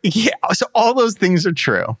better? Yeah. So all those things are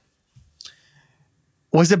true.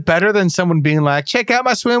 Was it better than someone being like, check out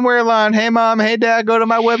my swimwear line. Hey, mom. Hey, dad. Go to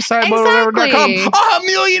my website. Exactly. Oh,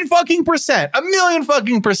 1,000,000 fucking percent. 1,000,000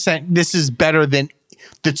 fucking percent. This is better than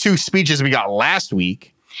the two speeches we got last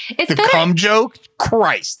week. It's the better. Cum joke.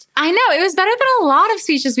 Christ. I know. It was better than a lot of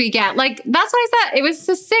speeches we get. Like, that's what I said. It was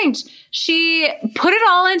succinct. She put it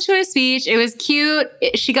all into a speech. It was cute.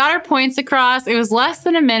 She got her points across. It was less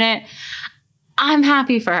than a minute. I'm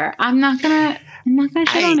happy for her. I'm not gonna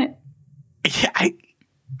shit on it. Yeah,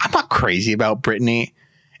 I'm not crazy about Britney.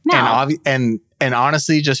 No. And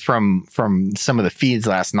honestly, just from some of the feeds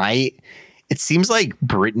last night, it seems like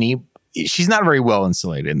Britney, she's not very well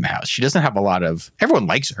insulated in the house. She doesn't have a lot of, everyone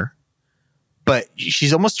likes her, But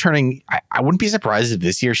she's almost turning. I wouldn't be surprised if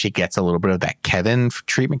this year she gets a little bit of that Kevin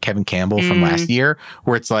treatment, Kevin Campbell from last year,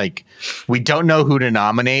 where it's like, we don't know who to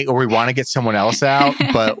nominate or we want to get someone else out,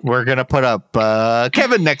 but we're going to put up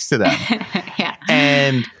Kevin next to them. Yeah.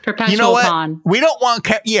 And perpetual you know what? pawn. We don't want,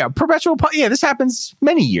 perpetual pawn. Yeah, this happens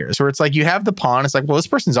many years where it's like you have the pawn. It's like, well, this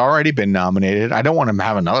person's already been nominated. I don't want to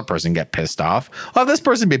have another person get pissed off. I'll have this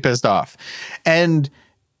person be pissed off. And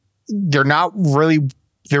they're not really...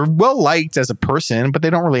 They're well liked as a person, but they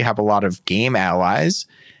don't really have a lot of game allies.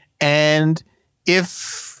 And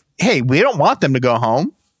we don't want them to go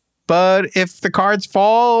home, but if the cards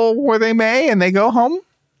fall where they may and they go home,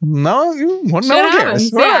 no one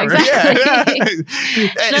cares. Yeah, exactly.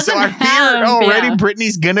 Yeah. So I fear already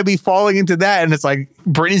Brittany's going to be falling into that. And it's like,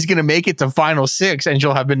 Brittany's going to make it to final 6 and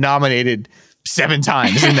she'll have been nominated 7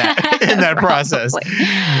 times in that process.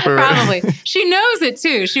 Probably. She knows it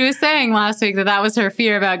too. She was saying last week that was her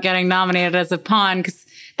fear about getting nominated as a pawn, because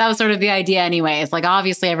that was sort of the idea anyway. It's like,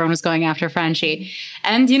 obviously everyone was going after Frenchie.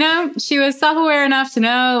 And, she was self-aware enough to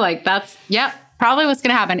know, like, that's, probably what's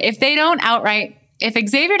going to happen. If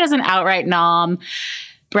Xavier doesn't outright nom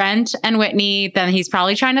Brent and Whitney, then he's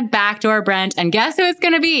probably trying to backdoor Brent. And guess who it's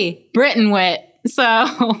going to be? Brit and Whit.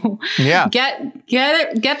 So get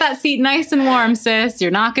that seat nice and warm, sis. You're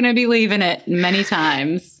not going to be leaving it many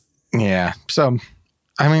times. Yeah. So,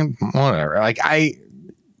 I mean, whatever. Like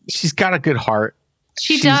she's got a good heart.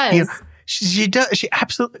 She does. She does. She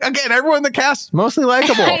absolutely, again, everyone in the cast, mostly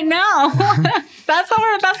likable. I know. That's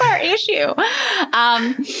our issue.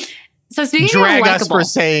 So speaking Drag of likable, us for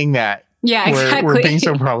saying that. Yeah, exactly. We're being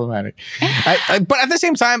so problematic. But at the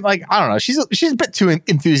same time, like, I don't know. She's a bit too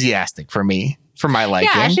enthusiastic for me. For my liking.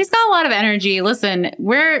 Yeah, she's got a lot of energy. Listen,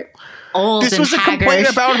 we're old. This was haggard. A complaint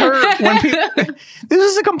about her this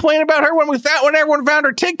was a complaint about her when everyone found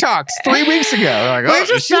her TikToks 3 weeks ago.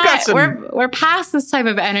 Like, we're past this type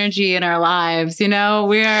of energy in our lives.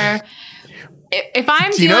 We're if I'm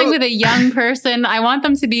dealing with a young person, I want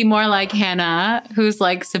them to be more like Hannah, who's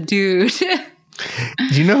like subdued. Do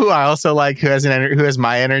you know who I also like? Who has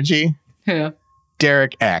my energy? Who?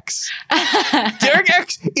 Derek X. Derek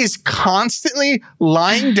X is constantly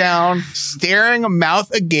lying down, staring,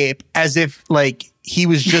 mouth agape, as if like he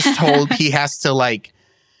was just told he has to like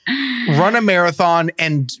run a marathon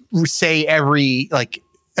and say every like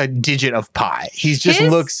a digit of pi. He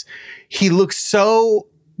looks so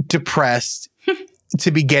depressed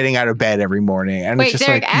to be getting out of bed every morning. And wait, it's just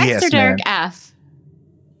Derek like, X yes, or Derek man. F?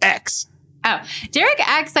 X. Oh, Derek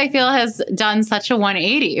X, I feel, has done such a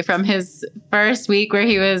 180 from his first week where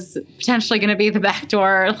he was potentially going to be the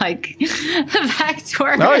backdoor invictee.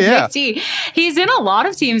 He's in a lot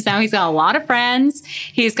of teams now. He's got a lot of friends.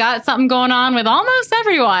 He's got something going on with almost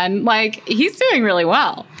everyone. Like, he's doing really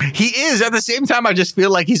well. He is. At the same time, I just feel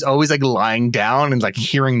like he's always like lying down and like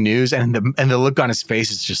hearing news, and the look on his face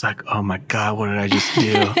is just like, oh my God, what did I just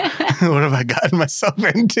do? What have I gotten myself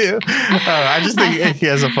into? I just think he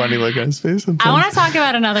has a funny look on his face. Sometimes. I want to talk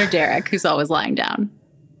about another Derek who's always lying down.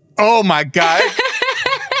 Oh my God.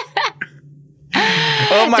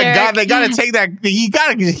 Oh my Derek. God, they got to take that. He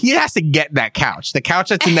has to get that couch. The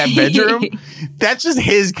couch that's in that bedroom, that's just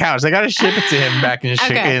his couch. They got to ship it to him back in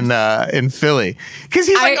Philly. Because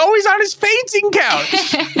he's like always on his fainting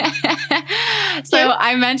couch. So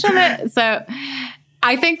I mentioned it. So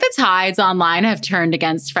I think the tides online have turned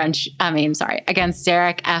against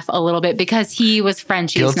Derek F a little bit because he was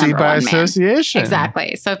Frenchie's guilty number by one association. Man.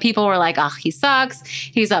 Exactly. So people were like, oh, he sucks.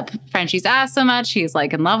 He's up Frenchie's ass so much. He's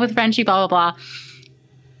like in love with Frenchie, blah, blah, blah.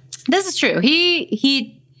 This is true.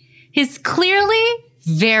 He's clearly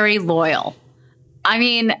very loyal. I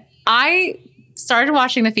mean, I started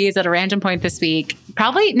watching the feeds at a random point this week. It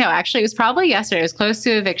was probably yesterday. It was close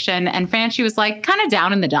to eviction. And Franchi was like kind of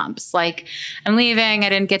down in the dumps. Like, I'm leaving. I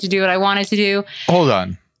didn't get to do what I wanted to do. Hold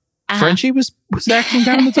on. Frenchie was acting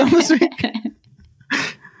down in the dumps this week?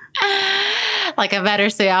 Like, I better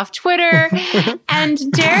stay off Twitter. And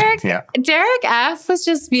Derek F was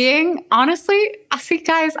just being, honestly, see,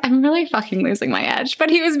 guys, I'm really fucking losing my edge. But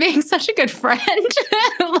he was being such a good friend,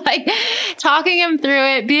 like talking him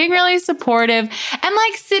through it, being really supportive, and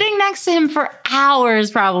like sitting next to him for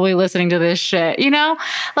hours, probably listening to this shit,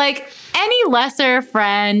 like any lesser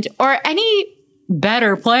friend or any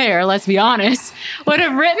better player, let's be honest, would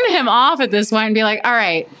have written him off at this point and be like, all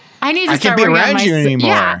right, I need to start working on my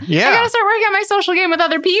anymore. I gotta start working on my social game with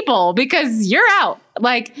other people because you're out.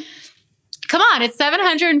 Like, come on, it's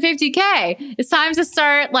 $750K. It's time to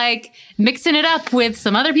start like mixing it up with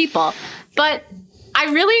some other people. But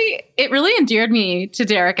it really endeared me to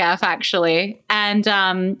Derek F, actually. And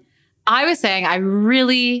I was saying I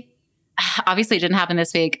obviously it didn't happen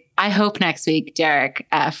this week. I hope next week Derek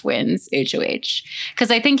F wins HOH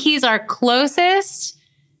because I think he's our closest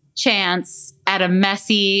chance at a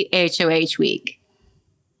messy HOH week.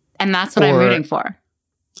 And that's what I'm rooting for.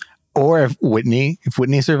 Or if Whitney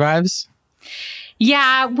survives.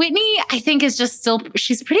 Yeah, Whitney, I think is just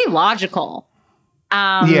she's pretty logical.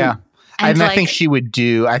 Yeah. And like, I think she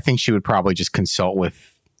would probably just consult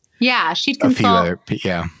with. Yeah, she'd consult. A few other,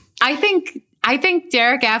 yeah. I think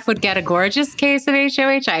Derek F would get a gorgeous case of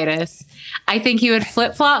HOH-itis. I think he would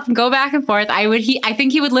flip-flop and go back and forth. I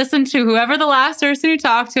think he would listen to whoever the last person who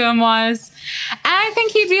talked to him was. And I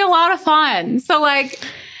think he'd be a lot of fun. So like,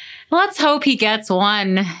 let's hope he gets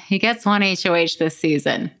one. He gets one HOH this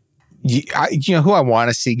season. You know who I want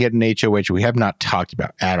to see get an HOH we have not talked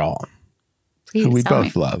about at all. Please, who we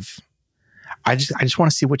both love. I just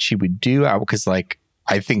want to see what she would do because like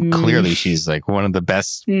I think clearly she's like one of the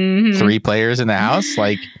best 3 players in the house.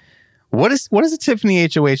 Like what does a Tiffany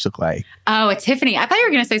HOH look like? Oh, a Tiffany. I thought you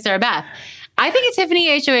were going to say Sarah Beth. I think a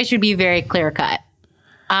Tiffany HOH would be very clear cut.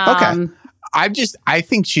 Okay. I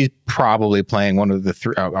think she's probably playing one of the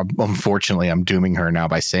 3. Unfortunately, I'm dooming her now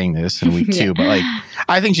by saying this in week 2, but like,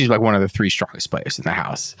 I think she's like one of the 3 strongest players in the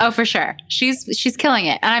house. Oh, for sure. She's killing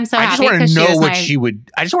it. And I'm so happy. I just want to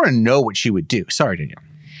know what she would do. Sorry, Danielle.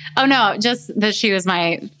 Oh, no, just that she was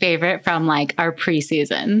my favorite from like our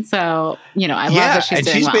preseason. So, I love that she's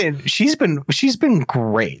doing well. She's been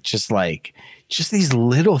great. Just these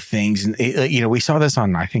little things. And, we saw this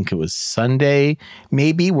on, I think it was Sunday,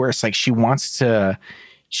 maybe, where it's like she and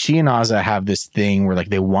Azah have this thing where like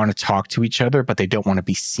they want to talk to each other, but they don't want to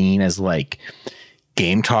be seen as like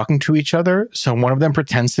game talking to each other. So one of them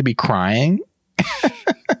pretends to be crying.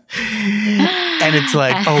 And it's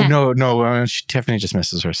like, oh, no, Tiffany just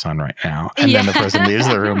misses her son right now. And then the person leaves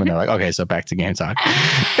the room and they're like, okay, so back to game talk.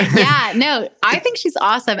 Yeah, no, I think she's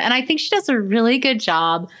awesome. And I think she does a really good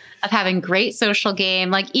job of having great social game.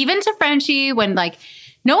 Like even to Frenchie when like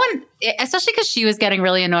no one, especially because she was getting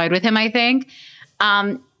really annoyed with him, I think,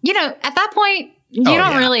 at that point, you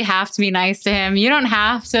don't really have to be nice to him. You don't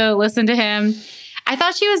have to listen to him. I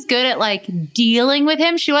thought she was good at like dealing with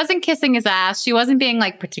him. She wasn't kissing his ass. She wasn't being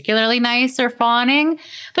like particularly nice or fawning,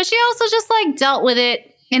 but she also just like dealt with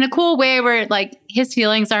it in a cool way where like his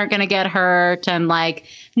feelings aren't going to get hurt and like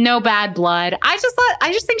no bad blood. I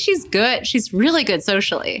just think she's good. She's really good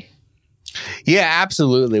socially. Yeah,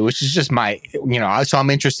 absolutely. Which is just so I'm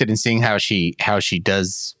interested in seeing how she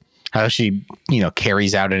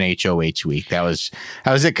carries out an HOH week. That was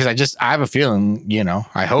it. Cause I have a feeling,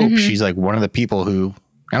 I hope she's like one of the people who,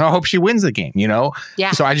 and I hope she wins the game,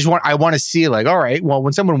 Yeah. So I want to see like, all right, well,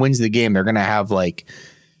 when someone wins the game, they're going to have like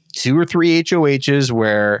 2 or 3 HOHs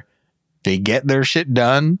where they get their shit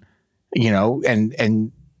done,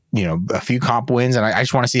 and a few comp wins. And I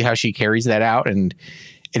just want to see how she carries that out and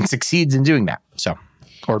succeeds in doing that. So.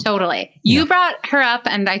 Totally. You brought her up,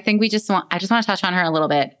 and I think I just want to touch on her a little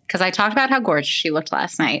bit because I talked about how gorgeous she looked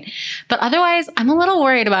last night. But otherwise, I'm a little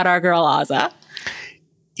worried about our girl Azah.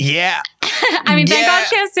 Yeah. I mean, thank God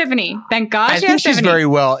she has Tiffany. Thank God she has Tiffany. I think she's very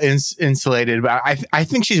well insulated, but I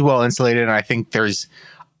think she's well insulated, and I think there's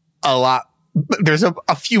a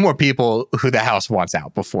few more people who the house wants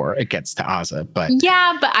out before it gets to Azah. But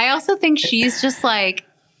yeah, but I also think she's just like,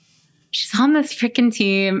 she's on this freaking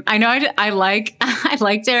team. I know I like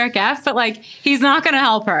Derek F, but like he's not going to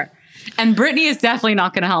help her. And Brittany is definitely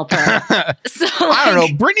not going to help her. So I don't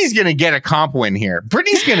know. Brittany's going to get a comp win here.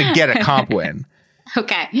 Brittany's going to get a comp win.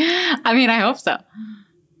 Okay. I mean, I hope so.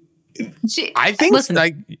 I think listen,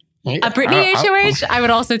 like a Brittany HOH I would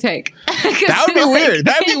also take. That would be weird.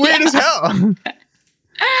 That would be weird as hell.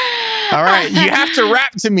 All right. You have to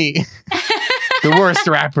rap to me. The worst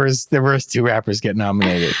 2 rappers get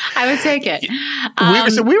nominated. I would take it.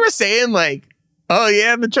 We were saying like, oh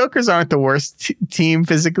yeah, the Jokers aren't the worst team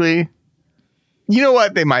physically. You know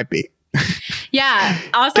what? They might be. Yeah.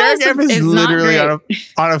 Also, Derek F is literally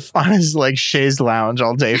on his like chaise lounge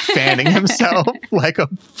all day, fanning himself like a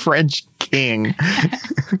French king.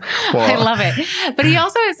 I love it. But he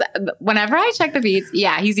also is, whenever I check the beats,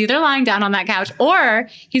 he's either lying down on that couch or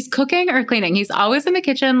he's cooking or cleaning. He's always in the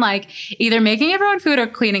kitchen, like either making everyone food or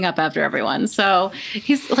cleaning up after everyone. So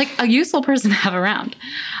he's like a useful person to have around.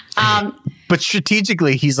 But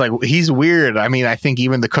strategically, he's weird. I mean, I think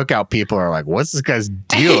even the cookout people are like, what's this guy's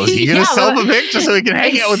deal? Is he going to self-evict just so he can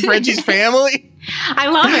hang out with Frenchie's family? I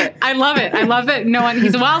love it. I love it.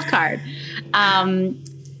 He's a wild card.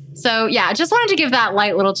 So yeah, just wanted to give that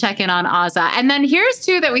light little check-in on Azah. And then here's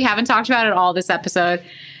 2 that we haven't talked about at all this episode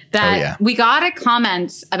that we got a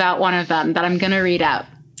comment about one of them that I'm going to read out.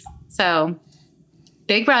 So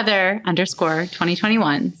Big Brother _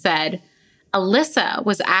 2021 said, Alyssa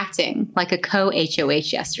was acting like a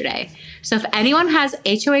co-HOH yesterday. So if anyone has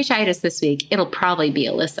HOH-itis this week, it'll probably be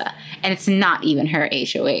Alyssa. And it's not even her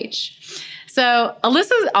HOH. So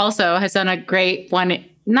Alyssa also has done a great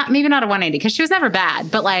maybe not a 180 because she was never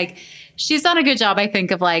bad, but like she's done a good job, I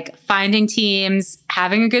think, of like finding teams,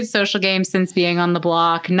 having a good social game since being on the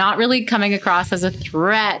block, not really coming across as a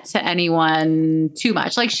threat to anyone too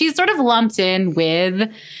much. Like she's sort of lumped in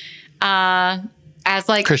with as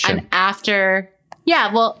like Christian. an after.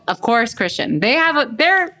 Yeah, well, of course, Christian.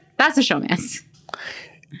 That's a showmance.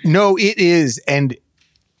 No, it is. And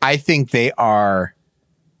I think they are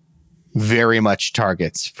very much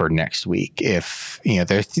targets for next week. If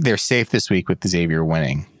they're safe this week with Xavier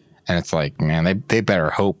winning, and it's like, man, they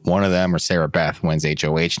better hope one of them or Sarah Beth wins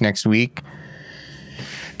HOH next week,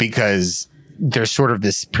 because there's sort of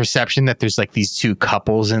this perception that there's like these two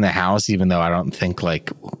couples in the house, even though I don't think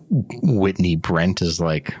like Whitney Brent is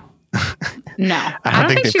like. No, I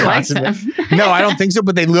don't think she likes him. No, I don't think so.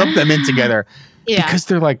 But they lump them in together because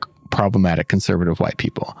they're like problematic conservative white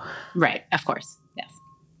people. Right. Of course. Yes.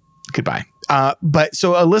 Goodbye. But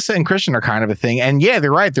so Alyssa and Christian are kind of a thing. And yeah,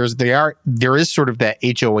 they're right. There is sort of that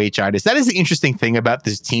HOH-itis. That is the interesting thing about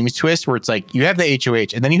this team's twist, where it's like you have the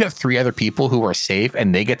HOH and then you have three other people who are safe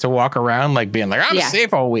and they get to walk around like being like, I'm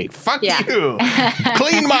safe all week. Fuck you.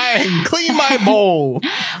 Clean my bowl.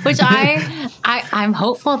 Which I'm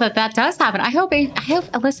hopeful that does happen. I hope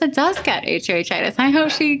Alyssa does get HOH-itis. I hope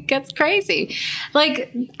she gets crazy.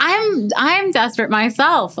 Like I'm desperate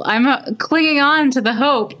myself. I'm clinging on to the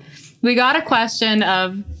hope. We got a question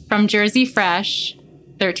from Jersey Fresh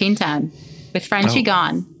 1310 with Frenchie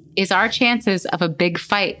gone. Is our chances of a big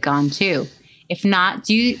fight gone too? If not,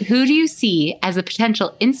 who do you see as a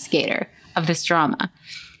potential instigator of this drama?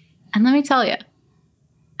 And let me tell you,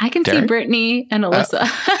 I can see Brittany and Alyssa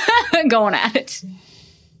going at it.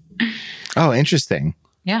 Oh, interesting.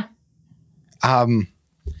 Yeah. I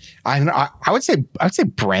would say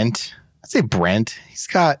Brent. I'd say Brent. He's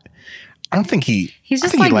got. I don't think he. He's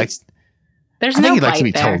just like he likes. There's I think no he likes to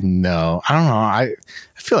be there. told no. I don't know. I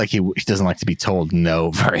feel like he doesn't like to be told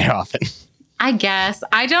no very often. I guess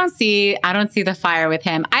I don't see the fire with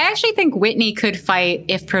him. I actually think Whitney could fight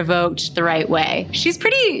if provoked the right way. She's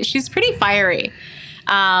pretty fiery.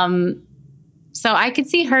 So I could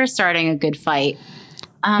see her starting a good fight.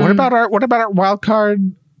 What about our wild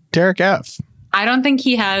card Derek F? I don't think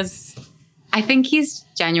he has. I think he's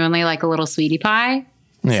genuinely like a little sweetie pie.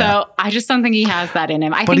 Yeah. So I just don't think he has that in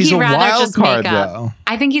him. I think he'd rather just make up. Though.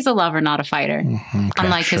 I think he's a lover, not a fighter,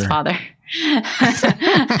 unlike his father.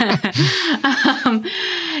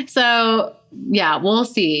 So yeah, we'll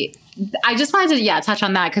see. I just wanted to touch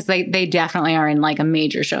on that because they definitely are in like a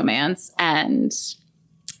major showmance, and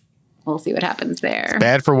we'll see what happens there. It's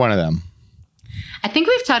bad for one of them. I think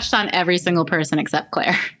we've touched on every single person except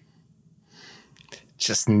Claire.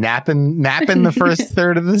 Just napping the first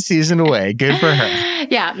third of the season away. Good for her.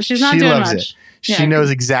 Yeah, she's not doing much. She loves it. She knows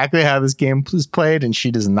exactly how this game is played, and she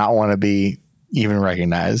does not want to be even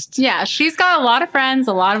recognized. Yeah, she's got a lot of friends,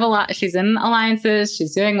 she's in alliances,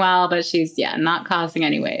 she's doing well, but she's not causing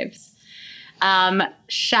any waves.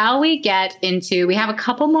 Shall we get into? We have a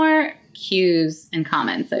couple more cues and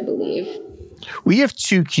comments, I believe. We have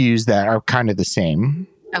two cues that are kind of the same.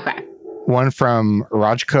 Okay. One from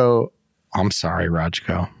Rajko. I'm sorry,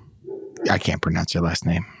 Rajko. I can't pronounce your last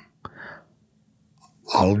name.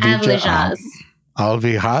 Alvijas.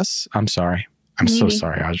 I'm sorry. I'm so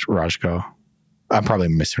sorry, Rajko. I'm probably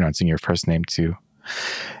mispronouncing your first name too.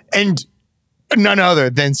 And none other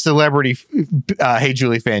than celebrity Hey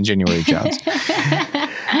Julie fan January Jones.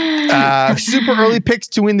 Super early picks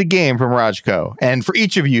to win the game from Rajko. And for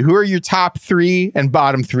each of you, who are your top 3 and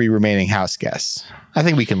bottom 3 remaining house guests? I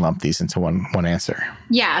think we can lump these into one answer.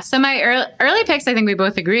 Yeah. So my early picks, I think we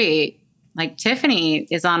both agree. Like Tiffany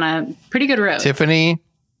is on a pretty good road. Tiffany,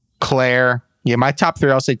 Claire. Yeah, my top 3,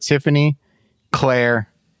 I'll say Tiffany, Claire,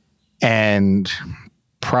 and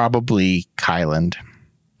probably Kyland.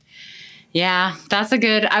 Yeah, that's a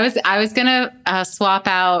good. I was gonna swap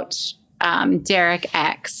out Derek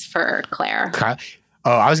X for Claire.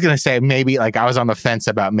 I was going to say maybe like I was on the fence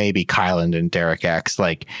about maybe Kyland and Derek X.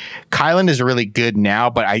 Like Kyland is really good now,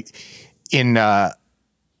 but I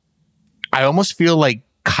almost feel like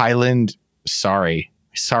Kyland, sorry,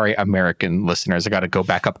 American listeners, I got to go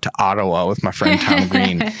back up to Ottawa with my friend Tom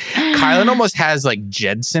Green. Kyland almost has like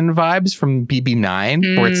Jedson vibes from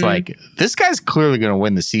BB9 where it's like, this guy's clearly going to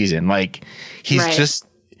win the season. Like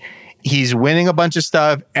he's winning a bunch of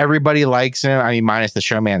stuff. Everybody likes him. I mean, minus the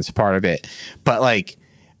showman's part of it. But like,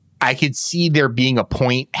 I could see there being a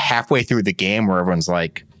point halfway through the game where everyone's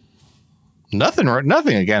like,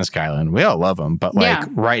 nothing against Kylan. We all love him, but like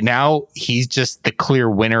right now, he's just the clear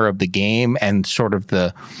winner of the game, and sort of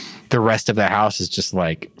the rest of the house is just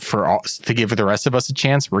like, to give the rest of us a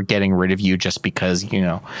chance, we're getting rid of you just because,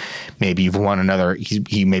 maybe you've won another.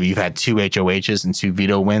 Maybe you've had 2 HOHs and 2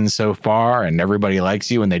 veto wins so far, and everybody likes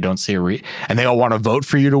you, and they don't see and they all want to vote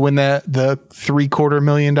for you to win the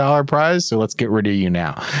 $750,000 prize. So let's get rid of you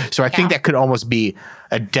now. So I think that could almost be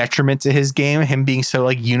a detriment to his game, him being so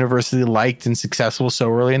like universally liked and successful so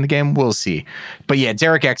early in the game. We'll see. But yeah,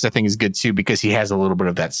 Derek X I think is good too, because he has a little bit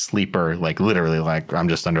of that sleeper, like literally like I'm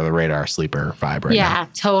just under the radar sleeper vibe right now. Yeah,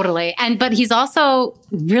 totally. But he's also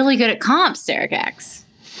really good at comps, Derek X.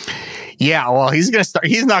 Yeah, well, he's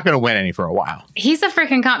not gonna win any for a while. He's a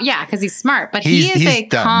freaking comp, because he's smart, but he is a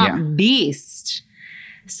comp beast.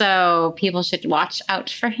 So people should watch out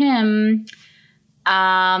for him.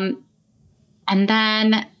 And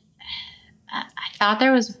then I thought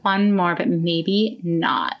there was one more, but maybe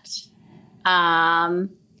not.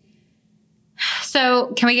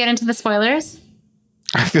 So can we get into the spoilers?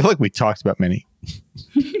 I feel like we talked about many.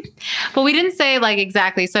 But we didn't say like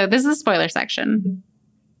exactly. So this is the spoiler section.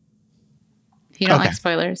 If you don't like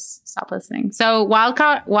spoilers, stop listening. So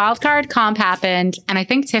wildcard comp happened, and I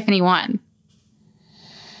think Tiffany won.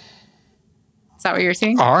 Is that what you're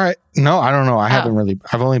seeing? All right. No, I don't know. I've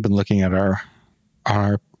only been looking at our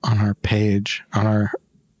page on our.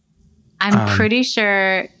 I'm pretty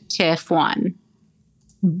sure Tiff won.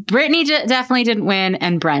 Brittany definitely didn't win,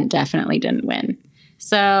 and Brent definitely didn't win.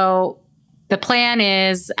 So the plan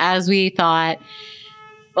is, as we thought.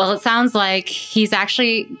 Well, it sounds like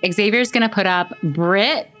Xavier's going to put up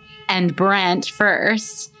Britt and Brent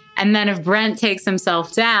first, and then if Brent takes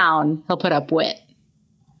himself down, he'll put up Whit.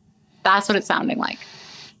 That's what it's sounding like.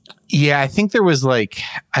 Yeah, I think there was on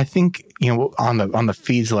the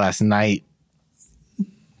feeds last night,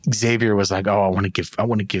 Xavier was like, "Oh, I want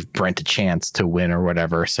to give Brent a chance to win or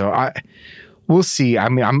whatever." So we'll see. I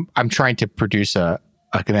mean, I'm trying to produce an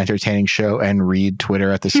entertaining show and read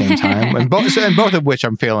Twitter at the same time, and both of which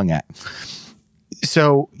I'm failing at.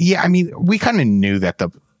 So yeah, I mean, we kind of knew that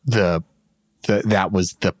that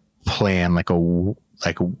was the plan, like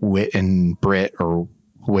Whit and Britt or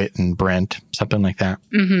Whit and Brent, something like that.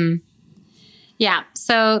 Mm-hmm. Yeah,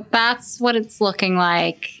 so that's what it's looking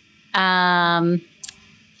like.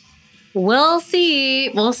 We'll see.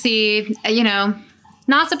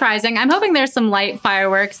 Not surprising. I'm hoping there's some light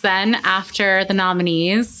fireworks then after the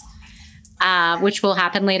nominees, which will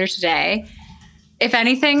happen later today. If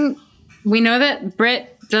anything, we know that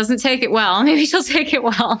Britt doesn't take it well. Maybe she'll take it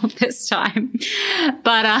well this time.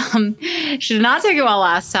 But she did not take it well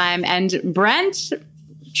last time. And Brent,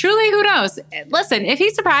 truly, who knows? Listen, if he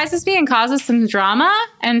surprises me and causes some drama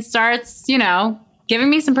and starts, giving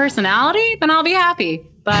me some personality, then I'll be happy.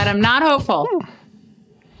 But I'm not hopeful.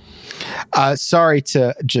 Sorry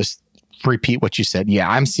to just repeat what you said. Yeah,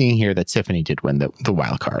 I'm seeing here that Tiffany did win the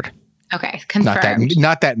wild card. Okay, confirmed.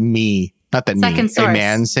 Not that me, a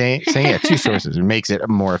man saying yeah, 2 sources. It makes it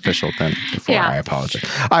more official than before. Yeah. I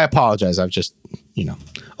apologize. I've just,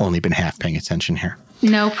 only been half paying attention here.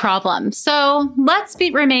 No problem. So let's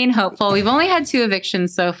remain hopeful. We've only had 2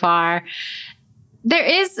 evictions so far.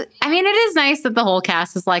 It is nice that the whole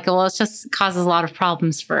cast is likable. It just causes a lot of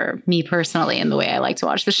problems for me personally in the way I like to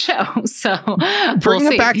watch the show. So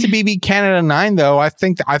bringing it back to BB Canada 9, though, I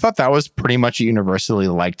thought that was pretty much a universally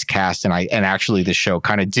liked cast, and actually the show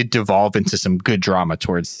kind of did devolve into some good drama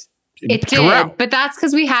towards. It did, but that's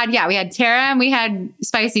because we had Tara and we had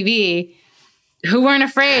Spicy V, who weren't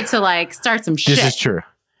afraid to start some shit. This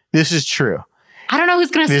is true. I don't know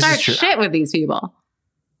who's going to start shit with these people.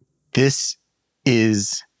 This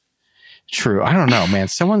is true. I don't know, man.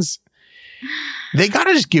 They got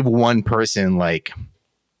to just give one person meth.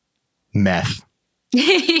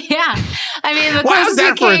 Yeah. I mean, the how's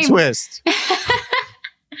that for a twist?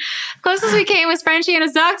 Closest we came was Frenchie and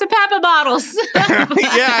his Dr. Pepper bottles.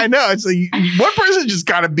 Yeah, I know. It's one person just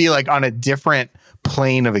got to be on a different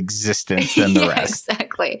plane of existence than the rest.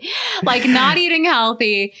 Exactly. Not eating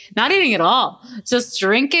healthy, not eating at all. Just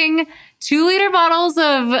drinking 2-liter bottles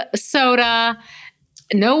of soda,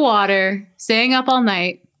 no water, staying up all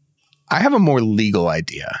night. I have a more legal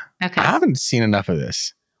idea. Okay. I haven't seen enough of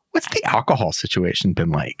this. What's the alcohol situation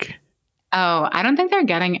been like? Oh, I don't think they're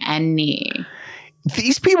getting any.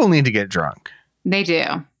 These people need to get drunk. They do.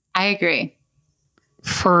 I agree.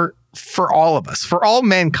 For all of us, for all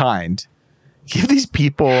mankind, give these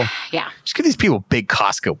people, just give these people big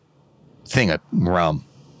Costco thing of rum.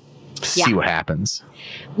 See what happens.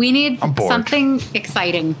 We need something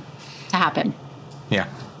exciting to happen. Yeah.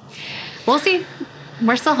 We'll see.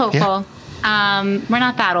 We're still hopeful. We're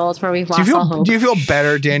not that old where we've lost all hope. Do you feel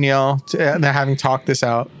better, Danielle, having talked this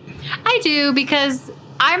out? I do, because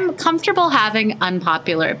I'm comfortable having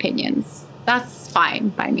unpopular opinions. That's fine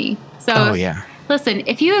by me. So, listen,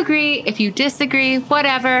 if you agree, if you disagree,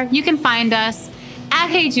 whatever, you can find us at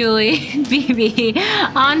HeyJulieBB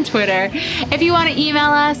on Twitter. If you want to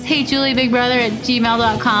email us,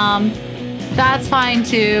 HeyJulieBigBrother@gmail.com. That's fine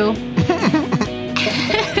too.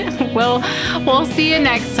 We'll see you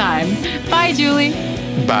next time. Bye, Julie.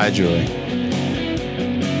 Bye, Julie.